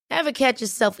Ever catch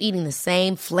yourself eating the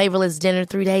same flavorless dinner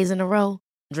 3 days in a row?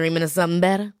 Dreaming of something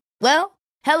better? Well,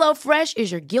 HelloFresh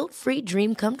is your guilt-free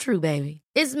dream come true, baby.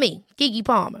 It's me, Keke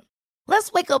Palmer.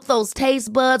 Let's wake up those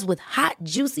taste buds with hot,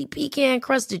 juicy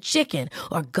pecan-crusted chicken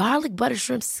or garlic butter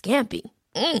shrimp scampi.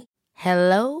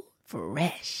 Hello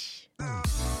Fresh.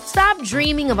 Stop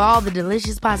dreaming of all the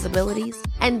delicious possibilities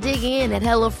and dig in at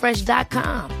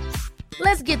HelloFresh.com.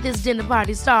 Let's get this dinner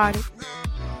party started.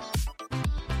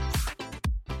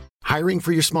 Hiring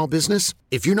for your small business?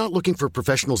 If you're not looking for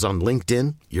professionals on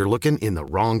LinkedIn, you're looking in the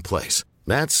wrong place.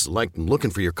 That's like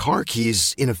looking for your car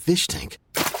keys in a fish tank.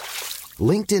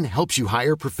 LinkedIn helps you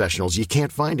hire professionals you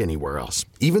can't find anywhere else,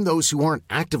 even those who aren't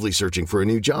actively searching for a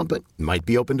new job but might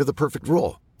be open to the perfect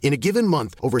role. In a given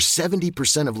month, over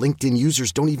 70% of LinkedIn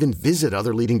users don't even visit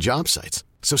other leading job sites.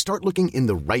 So start looking in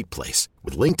the right place.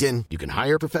 With LinkedIn, you can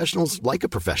hire professionals like a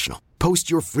professional.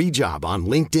 Post your free job on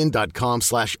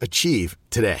linkedin.com/achieve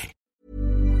today.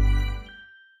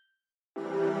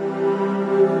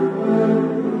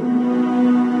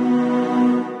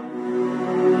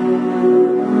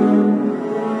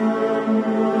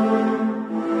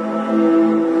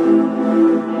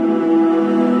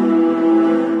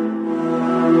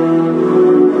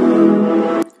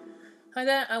 Hi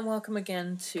there, and welcome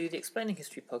again to the Explaining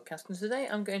History podcast. And today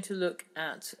I'm going to look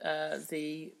at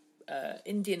the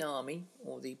Indian Army,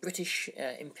 or the British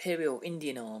Imperial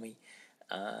Indian Army,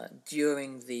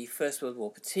 during the First World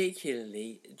War,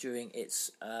 particularly during its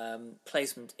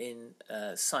placement in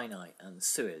Sinai and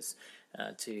Suez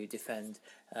to defend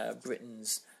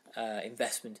Britain's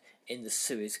investment in the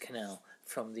Suez Canal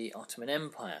from the Ottoman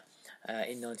Empire.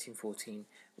 In 1914,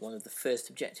 one of the first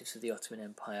objectives of the Ottoman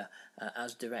Empire,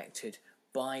 as directed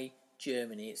by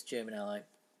Germany, its German ally,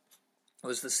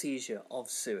 was the seizure of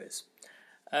Suez.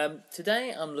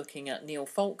 Today I'm looking at Neil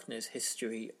Faulkner's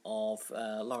history of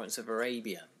Lawrence of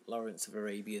Arabia, Lawrence of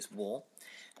Arabia's War,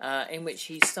 in which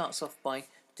he starts off by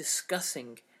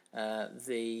discussing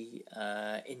the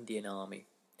Indian Army.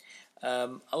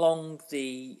 Along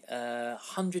the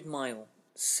 100-mile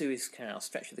Suez Canal,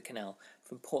 stretch of the canal,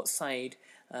 from Port Said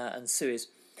and Suez,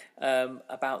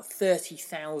 about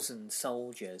 30,000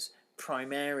 soldiers,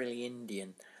 primarily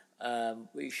Indian,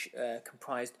 which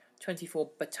comprised 24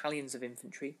 battalions of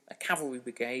infantry, a cavalry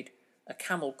brigade, a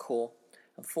camel corps,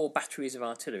 and 4 batteries of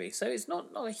artillery. So it's not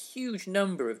a huge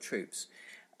number of troops.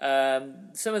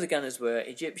 Some of the gunners were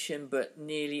Egyptian, but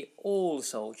nearly all the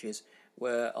soldiers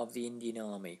were of the Indian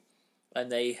Army. And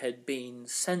they had been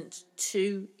sent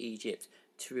to Egypt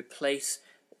to replace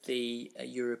the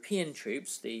European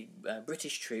troops, the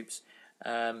British troops,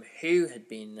 who had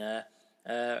been there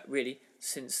really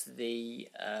since the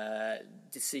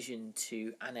decision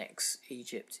to annex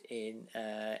Egypt in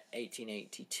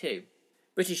 1882.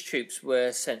 British troops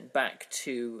were sent back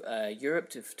to Europe,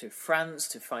 to France,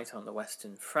 to fight on the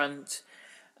Western Front,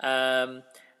 and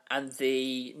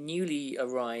the newly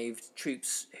arrived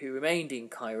troops who remained in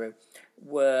Cairo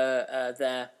were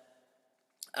there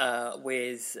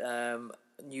with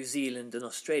New Zealand and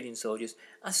Australian soldiers,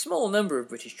 a small number of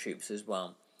British troops as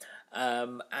well.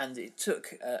 And it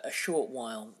took a short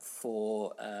while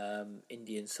for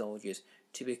Indian soldiers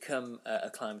to become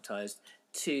acclimatised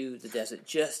to the desert,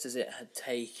 just as it had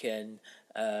taken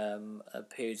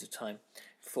periods of time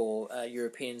for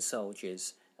European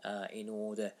soldiers in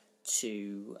order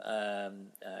to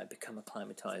become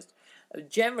acclimatised.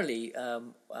 Generally,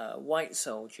 white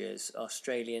soldiers,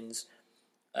 Australians,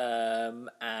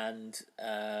 and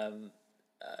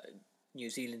New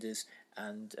Zealanders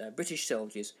and British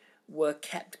soldiers were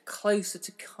kept closer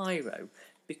to Cairo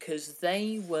because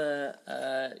they were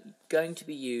going to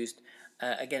be used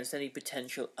against any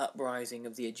potential uprising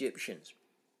of the Egyptians.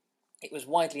 It was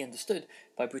widely understood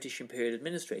by British imperial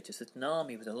administrators that an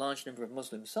army with a large number of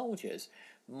Muslim soldiers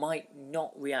might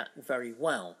not react very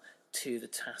well to the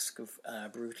task of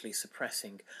brutally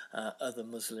suppressing other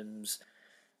Muslims,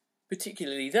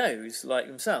 particularly those, like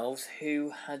themselves,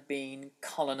 who had been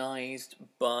colonised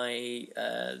by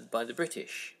the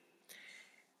British.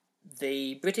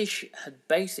 The British had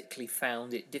basically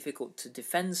found it difficult to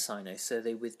defend Sinai, so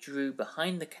they withdrew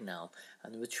behind the canal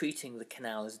and were treating the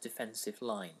canal as a defensive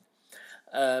line.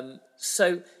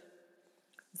 So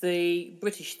the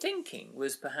British thinking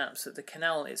was perhaps that the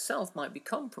canal itself might be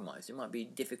compromised. It might be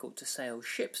difficult to sail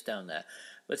ships down there,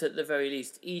 but at the very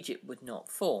least Egypt would not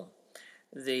fall.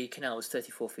 The canal was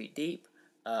 34 feet deep,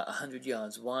 100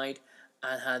 yards wide,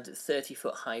 and had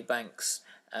 30-foot high banks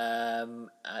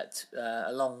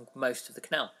along most of the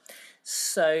canal.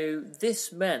 So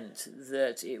this meant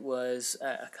that it was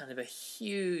a kind of a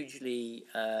hugely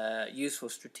useful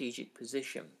strategic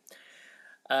position.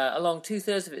 Along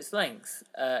 2/3 of its length,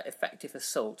 effective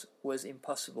assault was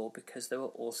impossible because there were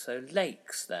also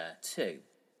lakes there too.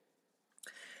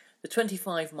 The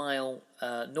 25-mile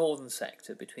northern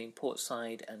sector between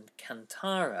Portside and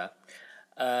Kantara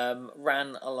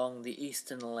ran along the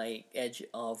eastern edge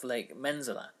of Lake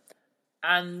Menzala.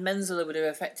 And Menzala would have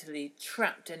effectively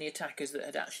trapped any attackers that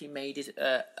had actually made it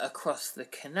across the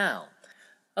canal.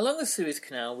 Along the Suez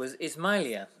Canal was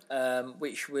Ismailia,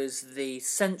 which was the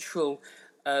central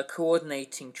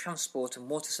coordinating transport and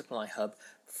water supply hub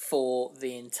for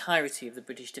the entirety of the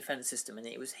British defence system. And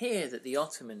it was here that the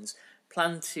Ottomans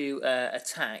planned to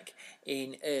attack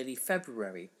in early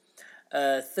February.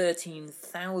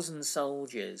 13,000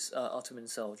 soldiers, Ottoman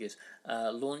soldiers,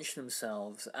 launched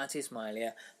themselves at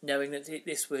Ismailia, knowing that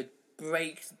this would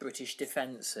break the British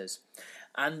defences.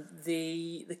 And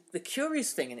the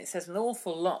curious thing, and it says an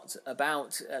awful lot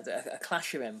about a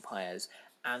clash of empires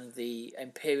and the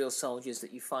imperial soldiers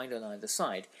that you find on either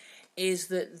side, is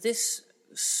that this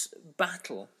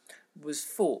battle was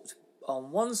fought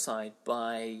on one side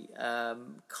by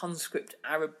conscript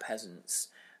Arab peasants,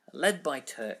 led by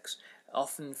Turks,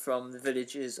 often from the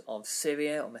villages of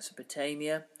Syria or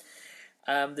Mesopotamia.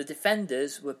 The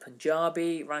defenders were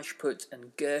Punjabi, Rajput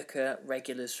and Gurkha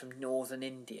regulars from northern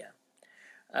India.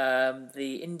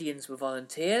 The Indians were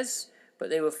volunteers, but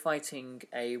they were fighting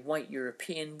a white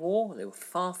European war. They were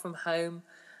far from home,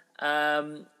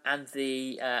 and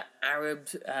the Arab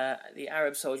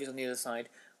soldiers on the other side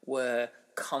were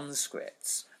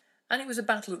conscripts. And it was a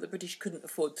battle that the British couldn't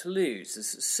afford to lose,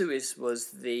 as Suez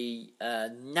was the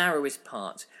narrowest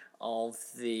part of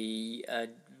the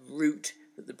route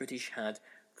that the British had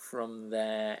from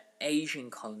their Asian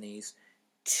colonies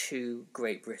to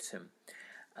Great Britain.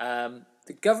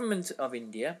 The government of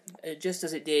India, just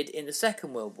as it did in the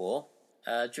Second World War,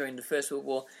 during the First World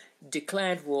War,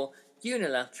 declared war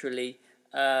unilaterally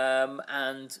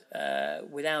and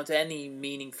without any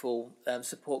meaningful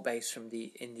support base from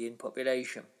the Indian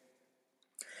population.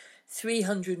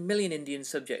 300 million Indian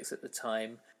subjects at the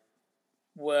time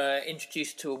were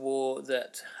introduced to a war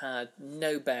that had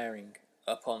no bearing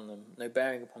upon them, no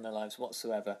bearing upon their lives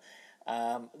whatsoever,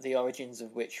 the origins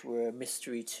of which were a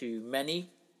mystery to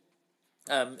many.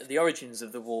 The origins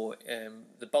of the war,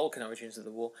 the Balkan origins of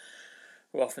the war,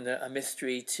 were often a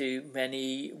mystery to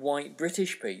many white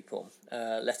British people,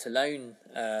 let alone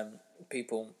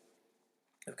people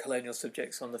of colonial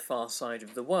subjects on the far side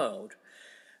of the world.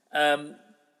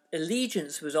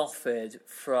 Allegiance was offered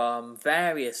from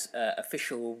various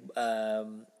official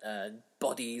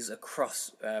bodies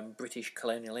across British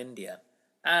colonial India.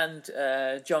 And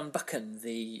John Buchan,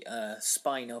 the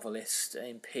spy novelist,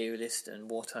 imperialist and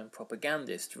wartime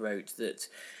propagandist, wrote that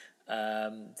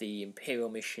the imperial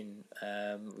mission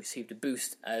received a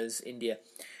boost as India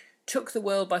took the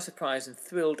world by surprise and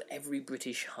thrilled every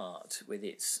British heart with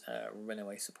its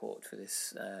runaway support for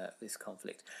this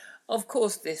conflict. Of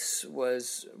course, this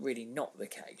was really not the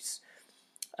case.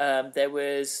 There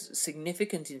was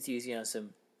significant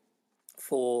enthusiasm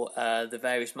for the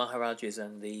various Maharajas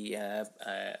and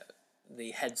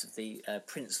the heads of the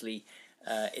princely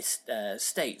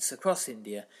states across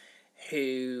India,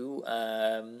 who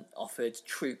offered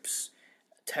troops,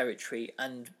 territory,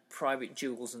 and private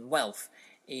jewels and wealth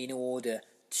in order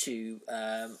to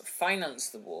finance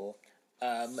the war.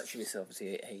 Much of this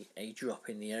obviously a drop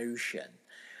in the ocean.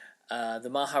 The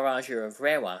Maharaja of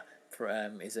Rewa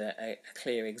is a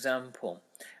clear example.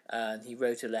 And he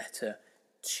wrote a letter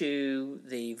to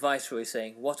the viceroy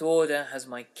saying, "What order has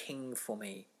my king for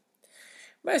me?"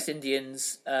 Most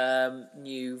Indians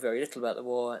knew very little about the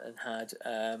war and had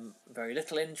very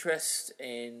little interest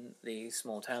in the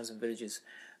small towns and villages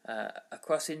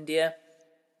across India.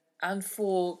 And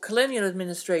for colonial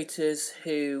administrators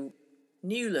who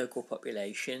knew local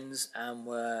populations and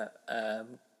were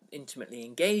intimately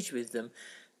engaged with them,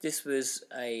 this was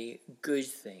a good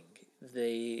thing.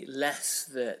 The less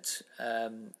that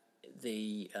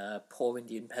the poor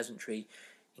Indian peasantry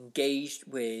engaged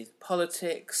with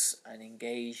politics and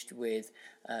engaged with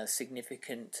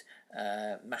significant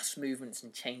mass movements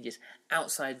and changes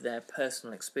outside their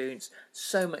personal experience,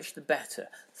 so much the better,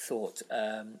 thought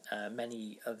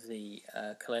many of the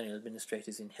colonial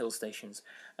administrators in hill stations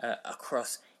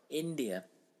across India.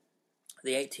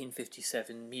 The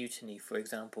 1857 mutiny, for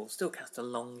example, still cast a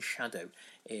long shadow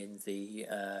in the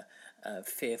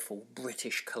fearful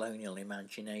British colonial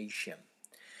imagination.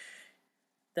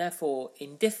 Therefore,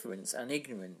 indifference and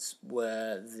ignorance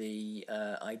were the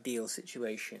ideal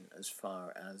situation as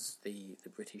far as the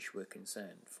British were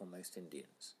concerned for most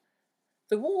Indians.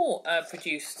 The war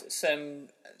produced some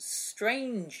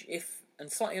strange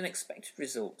and slightly unexpected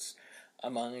results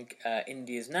among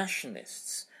India's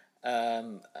nationalists.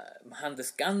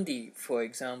 Mohandas Gandhi, for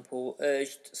example,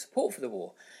 urged support for the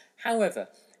war. However,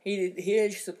 he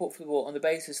urged support for the war on the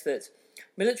basis that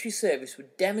military service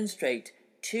would demonstrate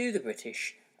to the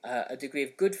British a degree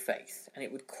of good faith, and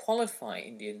it would qualify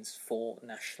Indians for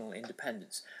national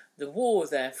independence. The war,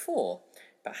 therefore,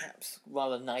 perhaps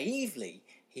rather naively,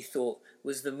 he thought,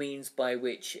 was the means by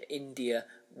which India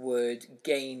would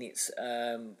gain its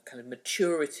kind of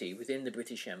maturity within the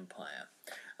British Empire,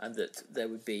 and that there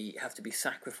would have to be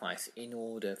sacrifice in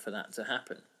order for that to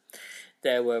happen.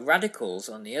 There were radicals,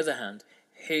 on the other hand,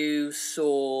 who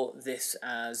saw this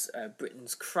as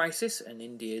Britain's crisis and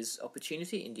India's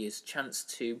opportunity, India's chance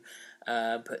to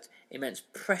put immense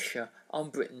pressure on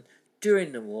Britain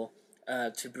during the war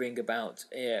to bring about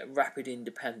rapid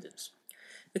independence.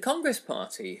 The Congress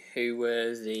Party, who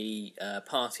were the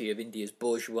party of India's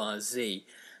bourgeoisie,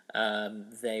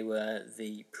 they were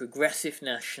the progressive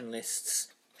nationalists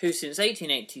who since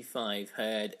 1885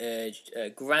 had urged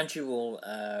a gradual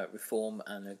reform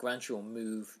and a gradual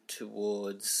move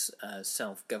towards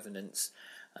self-governance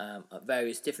at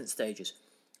various different stages,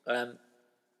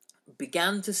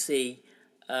 began to see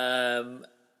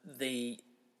the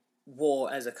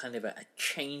war as a kind of a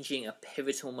changing, a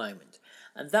pivotal moment.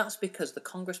 And that's because the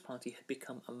Congress Party had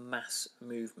become a mass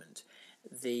movement.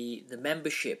 The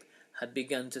membership had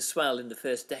begun to swell in the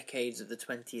first decades of the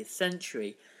 20th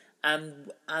century,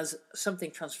 and as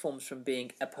something transforms from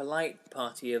being a polite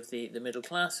party of the middle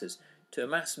classes to a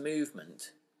mass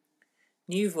movement,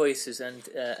 new voices and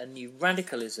a new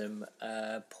radicalism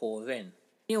pour in.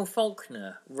 Neil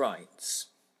Faulkner writes,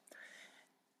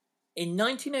 in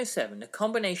 1907, a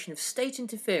combination of state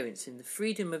interference in the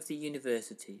freedom of the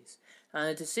universities and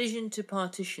a decision to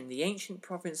partition the ancient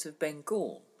province of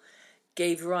Bengal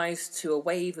gave rise to a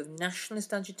wave of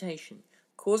nationalist agitation,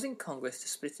 causing Congress to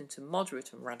split into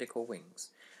moderate and radical wings,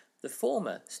 the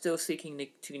former still seeking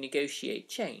to negotiate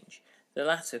change, the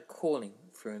latter calling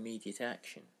for immediate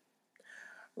action.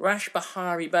 Rash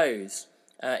Behari Bose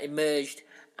emerged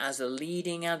as a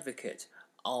leading advocate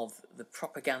of the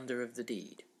propaganda of the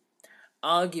deed,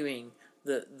 arguing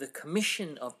that the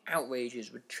commission of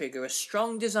outrages would trigger a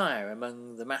strong desire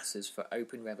among the masses for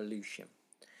open revolution.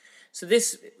 So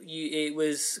it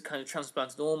was kind of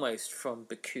transplanted almost from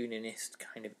Bakuninist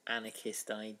kind of anarchist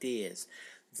ideas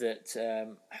that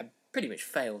had pretty much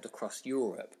failed across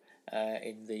Europe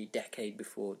in the 2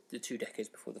 decades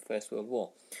before the First World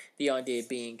War. The idea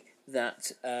being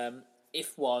that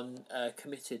if one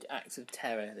committed acts of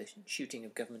terror, the shooting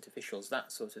of government officials,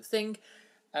 that sort of thing,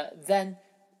 then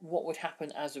what would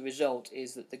happen as a result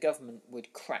is that the government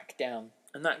would crack down,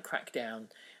 and that crackdown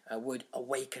would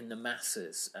awaken the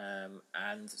masses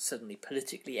and suddenly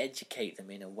politically educate them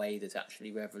in a way that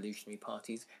actually revolutionary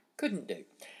parties couldn't do,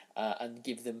 and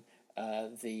give them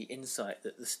the insight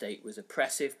that the state was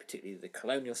oppressive, particularly the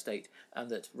colonial state,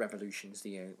 and that revolution was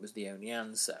the only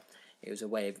answer. It was a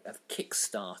way of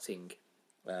kick-starting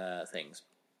things.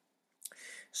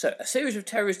 So a series of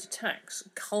terrorist attacks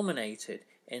culminated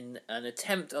in an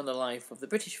attempt on the life of the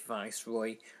British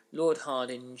Viceroy, Lord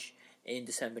Hardinge, in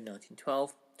December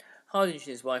 1912. Hardinge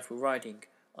and his wife were riding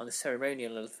on a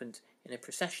ceremonial elephant in a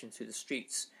procession through the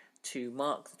streets to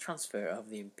mark the transfer of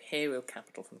the imperial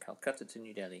capital from Calcutta to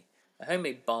New Delhi. A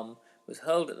homemade bomb was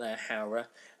hurled at their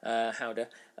howdah,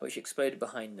 which exploded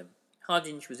behind them.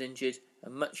 Hardinge was injured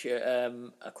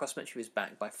across much of his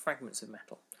back by fragments of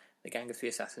metal. The gang of 3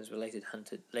 assassins were later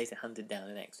hunted down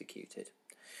and executed.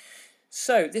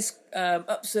 So this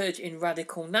upsurge in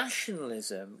radical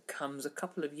nationalism comes a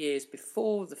couple of years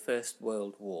before the First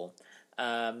World War,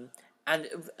 and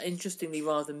interestingly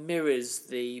rather mirrors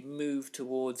the move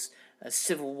towards a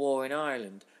civil war in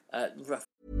Ireland.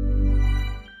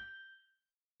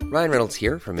 Ryan Reynolds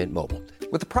here from Mint Mobile.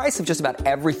 With the price of just about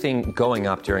everything going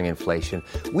up during inflation,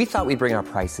 we thought we'd bring our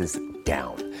prices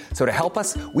down. So to help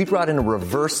us, we brought in a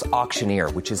reverse auctioneer,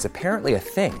 which is apparently a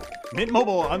thing. Mint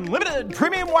Mobile Unlimited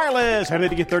Premium Wireless. How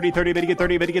to get 30, 30, bit to get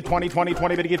 30, bit to get 20, 20,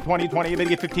 20, bit to get 20, 20, bit to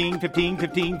get 15, 15,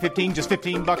 15, 15, just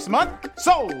 $15 a month?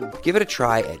 Sold! Give it a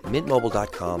try at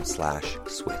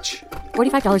mintmobile.com/switch.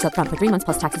 $45 up front for 3 months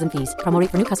plus taxes and fees. Promo rate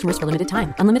for new customers for limited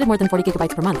time. Unlimited more than 40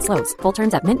 gigabytes per month. Slows full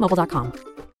terms at mintmobile.com.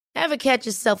 Ever catch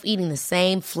yourself eating the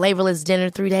same flavorless dinner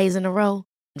 3 days in a row?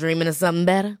 Dreaming of something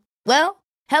better? Well,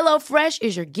 HelloFresh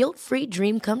is your guilt-free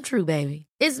dream come true, baby.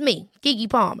 It's me, Keke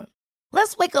Palmer.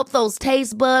 Let's wake up those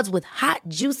taste buds with hot,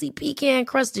 juicy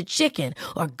pecan-crusted chicken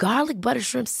or garlic butter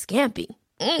shrimp scampi.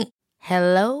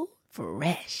 Hello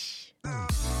Fresh.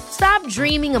 Stop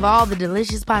dreaming of all the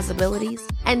delicious possibilities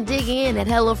and dig in at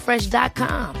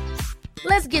HelloFresh.com.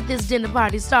 Let's get this dinner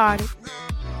party started.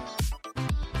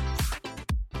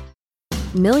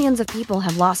 Millions of people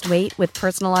have lost weight with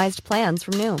personalized plans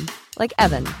from Noom. Like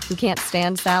Evan, who can't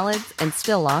stand salads and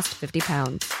still lost 50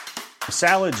 pounds.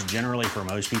 Salads generally for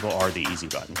most people are the easy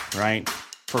button, right?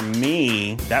 For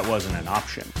me, that wasn't an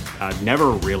option. I never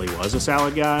really was a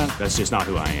salad guy. That's just not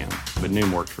who I am. But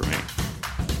Noom worked for me.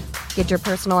 Get your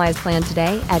personalized plan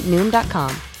today at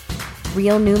Noom.com.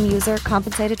 Real Noom user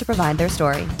compensated to provide their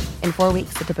story. In 4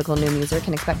 weeks, the typical Noom user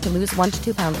can expect to lose 1 to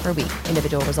 2 pounds per week.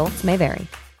 Individual results may vary.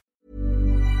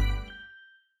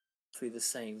 Through the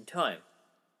same time.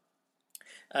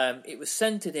 It was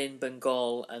centred in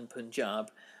Bengal and Punjab,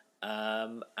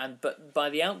 but by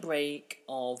the outbreak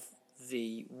of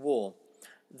the war,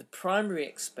 the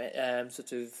primary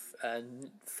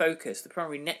focus, the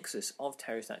primary nexus of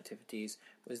terrorist activities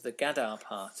was the Ghadar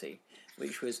Party,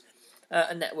 which was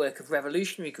a network of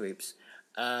revolutionary groups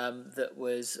that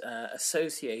was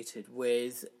associated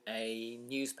with a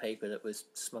newspaper that was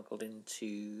smuggled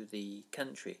into the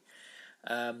country.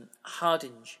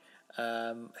 Hardinge,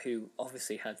 who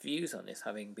obviously had views on this,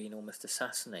 having been almost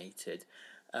assassinated,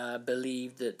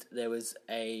 believed that there was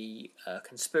a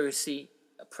conspiracy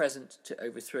present to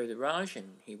overthrow the Raj,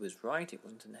 and he was right. It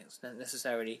wasn't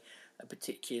necessarily a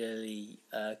particularly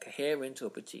coherent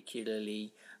or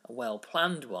particularly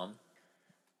well-planned one.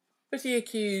 But he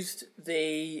accused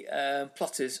the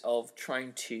plotters of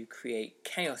trying to create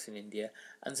chaos in India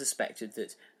and suspected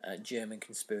that German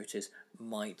conspirators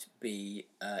might be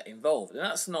involved. And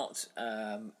that's not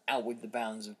out with the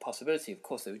bounds of possibility. Of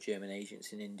course, there were German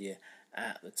agents in India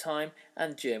at the time,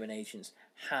 and German agents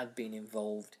had been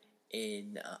involved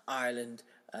in Ireland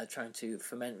trying to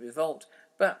foment revolt.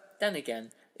 But then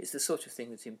again, it's the sort of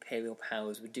thing that imperial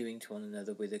powers were doing to one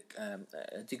another with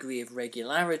a degree of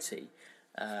regularity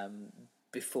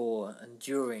before and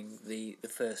during the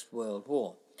First World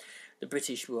War. The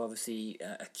British were obviously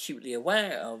acutely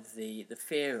aware of the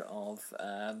fear of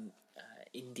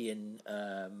Indian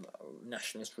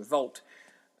nationalist revolt,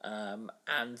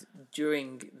 and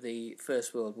during the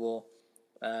First World War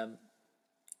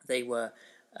they were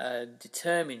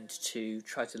determined to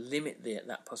try to limit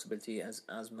that possibility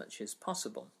as much as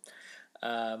possible.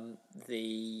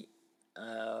 The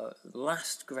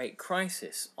last great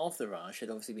crisis of the Raj had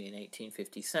obviously been in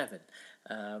 1857,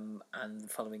 and the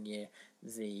following year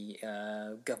the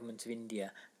Government of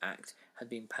India Act had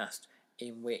been passed,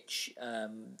 in which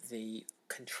the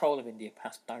control of India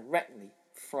passed directly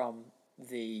from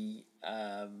the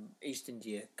East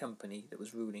India Company that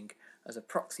was ruling as a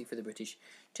proxy for the British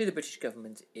to the British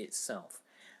government itself.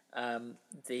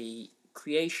 The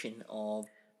creation of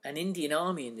an Indian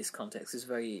army in this context is a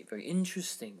very, very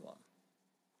interesting one.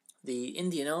 The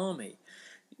Indian Army,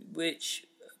 which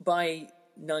by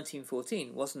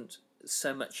 1914 wasn't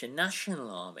so much a national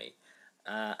army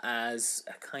as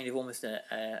a kind of almost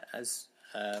as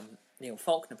Neil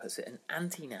Faulkner puts it, an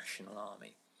anti-national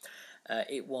army.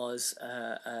 It was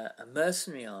a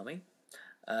mercenary army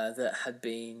that had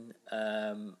been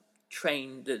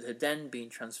trained, that had then been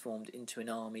transformed into an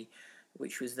army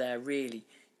which was there really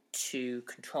to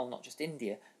control not just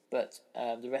India, but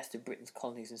the rest of Britain's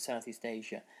colonies in Southeast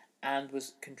Asia, and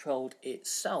was controlled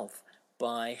itself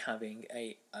by having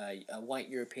a white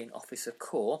European officer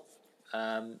corps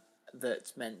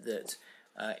that meant that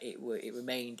it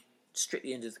remained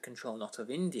strictly under the control not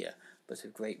of India, but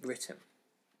of Great Britain.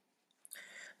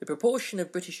 The proportion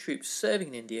of British troops serving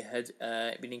in India had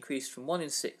been increased from 1 in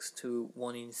 6 to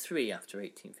 1 in 3 after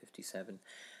 1857,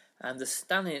 and the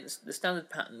standard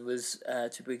pattern was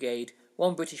to brigade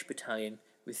 1 British battalion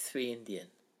with 3 Indian.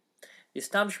 The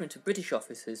establishment of British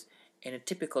officers in a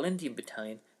typical Indian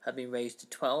battalion had been raised to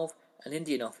 12, and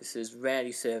Indian officers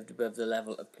rarely served above the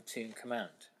level of platoon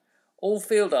command. All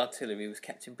field artillery was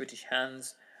kept in British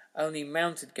hands, only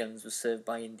mounted guns were served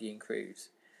by Indian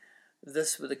crews.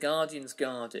 Thus were the Guardians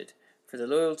guarded, for the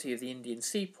loyalty of the Indian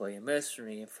sepoy, a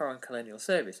mercenary in foreign colonial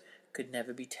service, could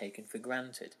never be taken for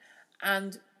granted.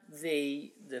 And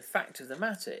the fact of the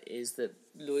matter is that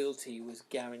loyalty was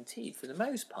guaranteed for the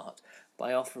most part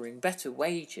by offering better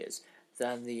wages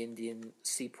than the Indian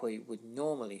sepoy would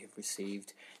normally have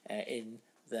received in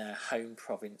their home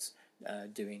province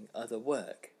doing other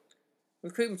work.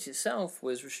 Recruitment itself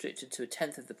was restricted to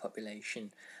 1/10 of the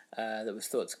population that was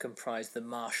thought to comprise the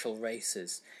martial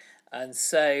races. And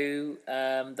so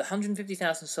the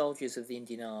 150,000 soldiers of the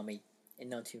Indian Army in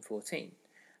 1914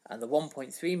 and the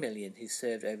 1.3 million who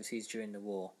served overseas during the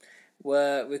war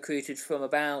were recruited from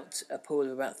about a pool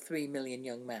of about 3 million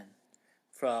young men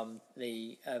from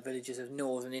the villages of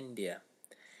northern India.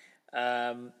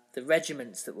 The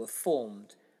regiments that were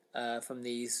formed from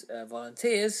these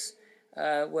volunteers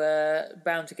were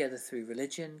bound together through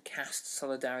religion, caste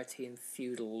solidarity, and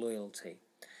feudal loyalty.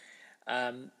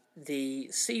 The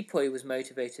sepoy was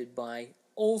motivated by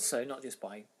also, not just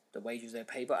by the wages they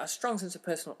paid, but a strong sense of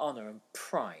personal honour and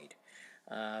pride,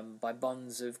 by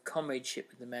bonds of comradeship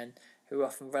with the men who were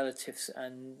often relatives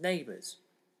and neighbours.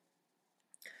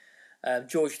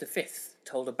 George V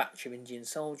told a batch of Indian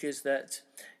soldiers that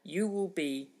you will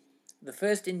be the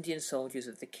first Indian soldiers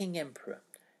of the King Emperor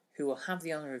who will have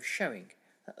the honour of showing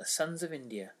that the sons of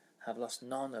India have lost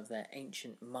none of their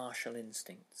ancient martial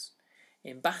instincts.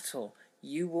 In battle,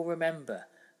 you will remember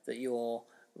that your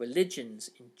religions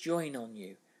enjoin on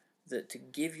you that to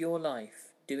give your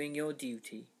life doing your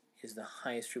duty is the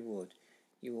highest reward.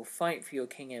 You will fight for your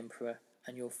King Emperor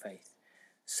and your faith,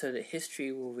 so that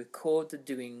history will record the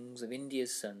doings of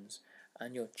India's sons,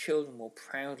 and your children will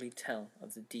proudly tell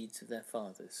of the deeds of their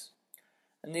fathers.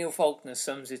 And Neil Faulkner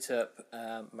sums it up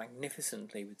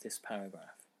magnificently with this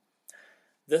paragraph.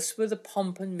 Thus were the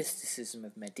pomp and mysticism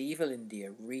of medieval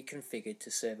India reconfigured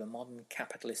to serve a modern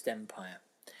capitalist empire.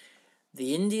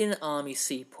 The Indian Army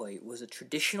sepoy was a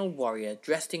traditional warrior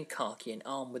dressed in khaki and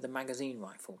armed with a magazine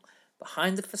rifle.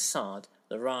 Behind the facade,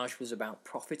 the Raj was about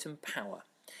profit and power.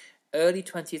 Early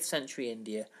 20th century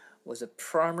India was a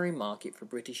primary market for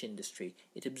British industry.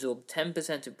 It absorbed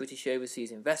 10% of British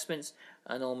overseas investments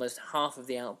and almost half of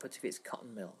the output of its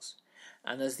cotton mills.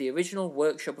 And as the original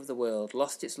workshop of the world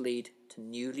lost its lead to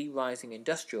newly rising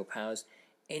industrial powers,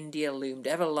 India loomed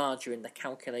ever larger in the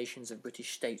calculations of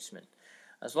British statesmen.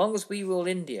 As long as we rule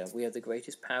India, we are the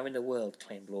greatest power in the world,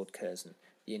 claimed Lord Curzon,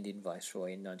 the Indian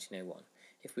Viceroy, in 1901.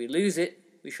 If we lose it,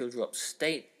 we shall drop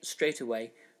straight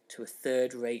away to a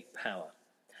third-rate power.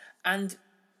 And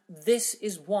this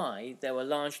is why there were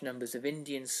large numbers of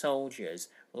Indian soldiers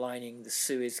lining the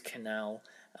Suez Canal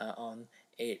on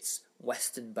its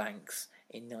western banks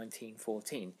in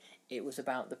 1914. It was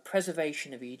about the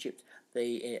preservation of Egypt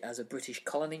as a British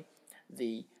colony,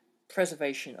 the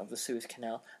preservation of the Suez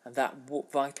Canal, and that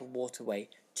vital waterway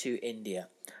to India.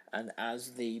 And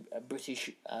as the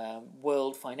British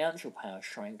world financial power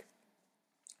shrank,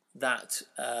 that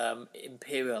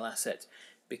imperial asset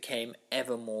became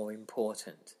ever more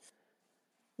important.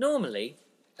 Normally,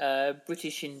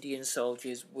 British Indian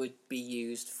soldiers would be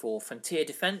used for frontier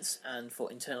defence and for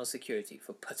internal security,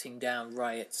 for putting down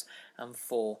riots and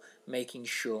for making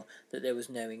sure that there was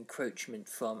no encroachment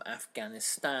from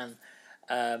Afghanistan,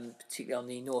 particularly on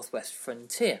the northwest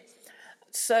frontier.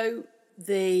 So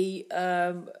the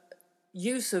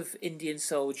use of Indian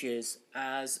soldiers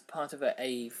as part of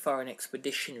a foreign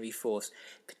expeditionary force,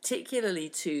 particularly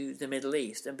to the Middle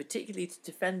East, and particularly to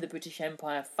defend the British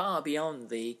Empire far beyond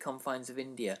the confines of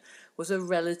India, was a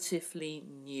relatively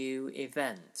new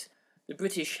event. The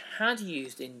British had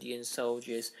used Indian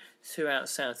soldiers throughout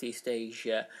Southeast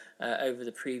Asia over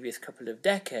the previous couple of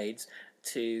decades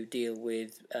to deal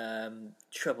with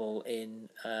trouble in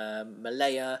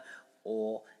Malaya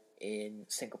or in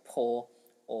Singapore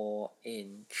or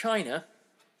in China,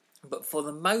 but for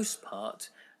the most part,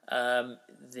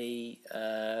 the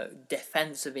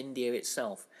defence of India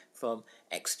itself from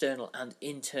external and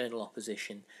internal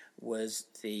opposition was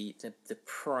the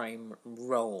prime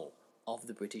role of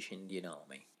the British Indian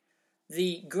Army.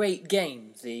 The Great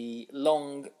Game, the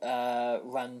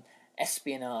long-run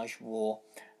espionage war,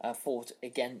 fought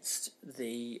against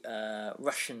the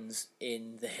Russians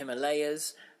in the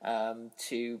Himalayas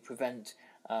to prevent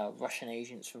Russian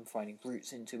agents from finding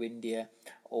routes into India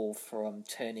or from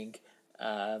turning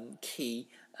key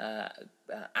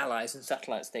allies and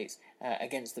satellite states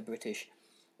against the British,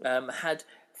 had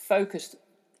focused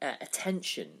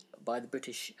attention by the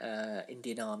British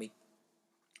Indian Army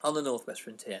on the northwest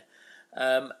frontier.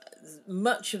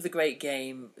 Much of the Great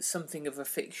Game, something of a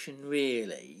fiction,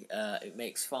 really. It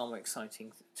makes far more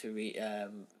exciting to read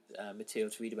material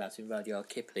to read about in Rudyard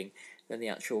Kipling than the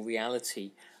actual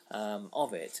reality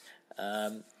of it.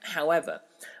 However,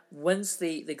 once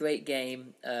the Great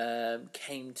Game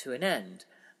came to an end,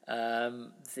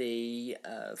 the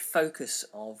focus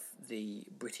of the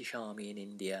British Army in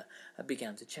India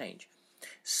began to change.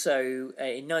 So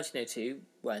in 1902,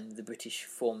 when the British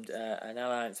formed an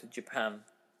alliance with Japan,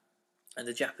 and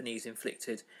the Japanese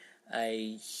inflicted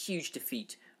a huge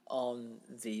defeat on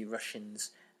the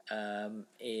Russians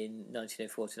in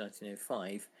 1904 to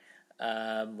 1905,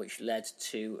 which led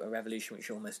to a revolution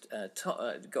which almost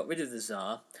got rid of the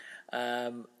Tsar,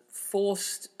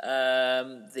 forced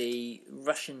the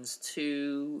Russians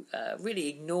to really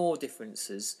ignore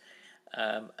differences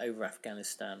over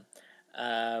Afghanistan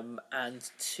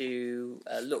and to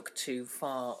look to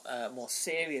far more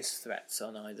serious threats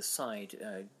on either side,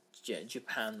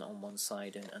 Japan on one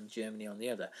side and Germany on the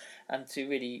other, and to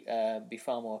really be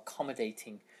far more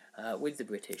accommodating with the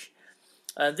British.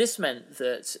 This meant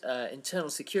that internal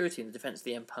security and the defence of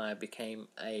the empire became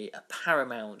a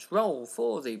paramount role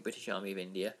for the British Army of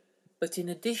India. But in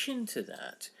addition to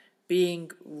that,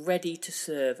 being ready to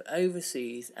serve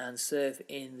overseas and serve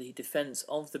in the defence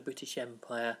of the British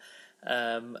Empire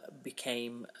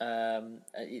became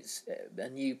it's a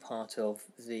new part of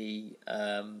the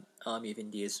Army of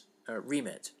India's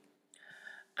remit.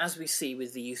 As we see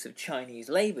with the use of Chinese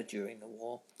labour during the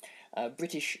war,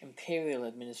 British imperial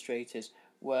administrators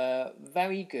were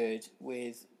very good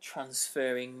with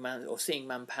transferring seeing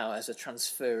manpower as a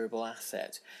transferable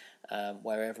asset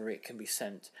wherever it can be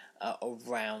sent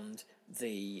around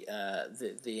the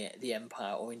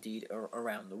empire, or indeed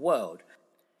around the world.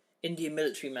 Indian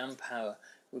military manpower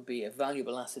would be a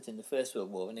valuable asset in the First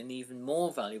World War and an even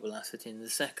more valuable asset in the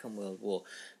Second World War.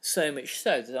 So much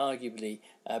so that arguably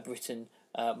Britain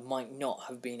might not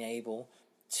have been able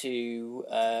to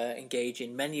engage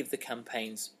in many of the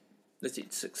campaigns that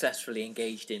it successfully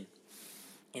engaged in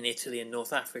Italy and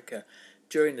North Africa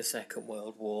during the Second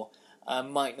World War,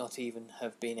 might not even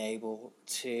have been able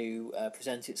to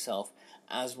present itself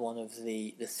as one of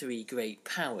the three great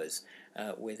powers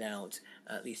without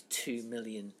at least 2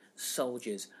 million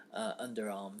soldiers under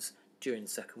arms during the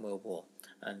Second World War,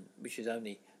 and which is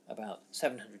only about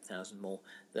 700,000 more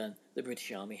than the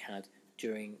British Army had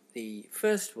during the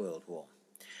First World War.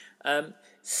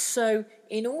 So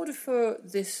in order for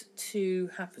this to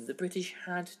happen, the British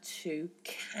had to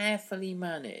carefully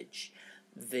manage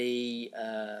the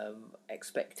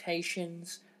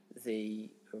expectations, the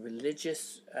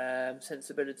religious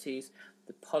sensibilities,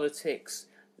 the politics,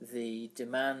 the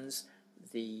demands,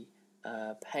 the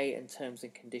pay and terms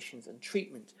and conditions and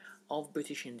treatment of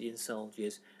British Indian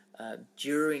soldiers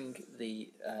during the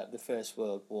First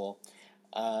World War,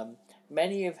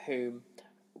 many of whom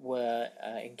were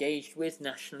engaged with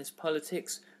nationalist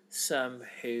politics, some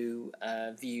who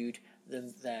viewed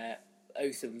their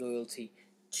oath of loyalty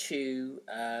to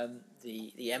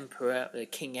the Emperor, the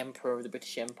King Emperor of the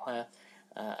British Empire,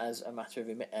 as a matter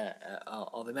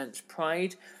of immense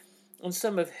pride, and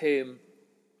some of whom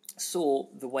saw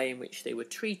the way in which they were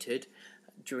treated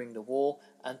during the war,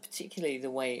 and particularly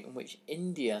the way in which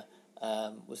India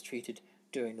was treated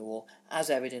during the war, as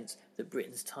evidence that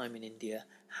Britain's time in India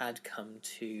had come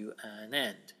to an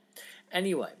end.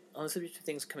 Anyway, on the subject of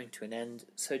things coming to an end,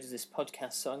 so does this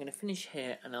podcast, so I'm going to finish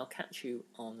here and I'll catch you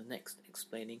on the next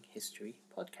Explaining History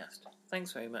podcast.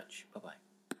 Thanks very much. Bye-bye.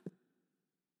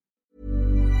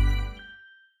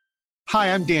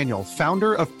 Hi, I'm Daniel,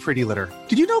 founder of Pretty Litter.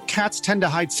 Did you know cats tend to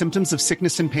hide symptoms of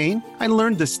sickness and pain? I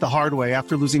learned this the hard way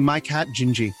after losing my cat,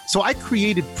 Gingy. So I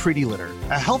created Pretty Litter,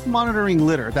 a health monitoring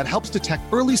litter that helps detect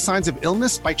early signs of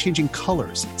illness by changing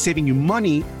colors, saving you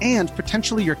money and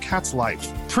potentially your cat's life.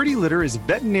 Pretty Litter is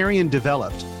veterinarian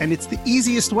developed, and it's the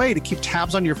easiest way to keep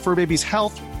tabs on your fur baby's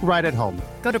health right at home.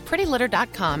 Go to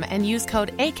prettylitter.com and use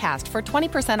code ACAST for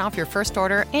 20% off your first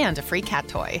order and a free cat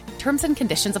toy. Terms and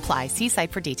conditions apply. See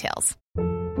site for details.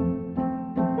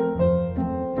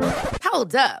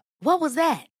 Hold up. What was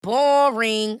that?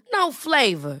 Boring. No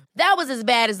flavor. That was as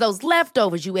bad as those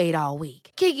leftovers you ate all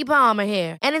week. Keke Palmer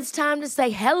here, and it's time to say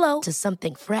hello to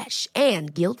something fresh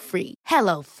and guilt-free.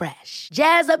 Hello Fresh.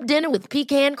 Jazz up dinner with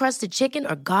pecan-crusted chicken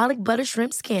or garlic butter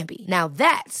shrimp scampi. Now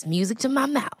that's music to my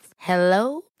mouth.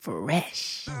 Hello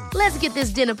Fresh. Let's get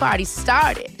this dinner party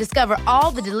started. Discover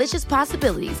all the delicious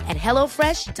possibilities at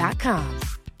HelloFresh.com.